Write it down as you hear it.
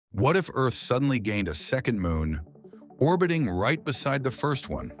What if Earth suddenly gained a second moon, orbiting right beside the first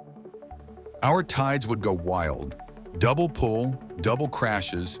one? Our tides would go wild. Double pull, double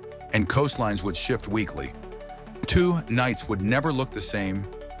crashes, and coastlines would shift weekly. Two nights would never look the same.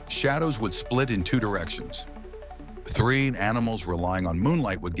 Shadows would split in two directions. Three animals relying on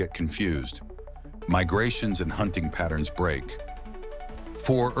moonlight would get confused. Migrations and hunting patterns break.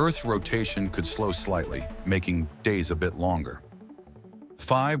 Four, Earth's rotation could slow slightly, making days a bit longer.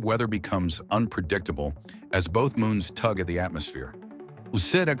 Five, weather becomes unpredictable as both moons tug at the atmosphere.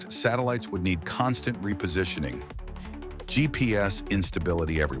 Six, satellites would need constant repositioning. GPS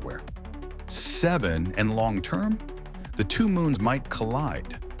instability everywhere. Seven, and long-term, the two moons might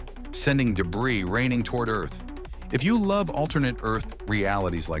collide, sending debris raining toward Earth. If you love alternate Earth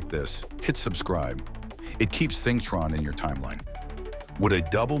realities like this, hit subscribe. It keeps Thinktron in your timeline. Would a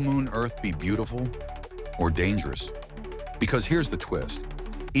double moon Earth be beautiful or dangerous? Because here's the twist.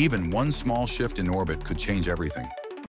 Even one small shift in orbit could change everything.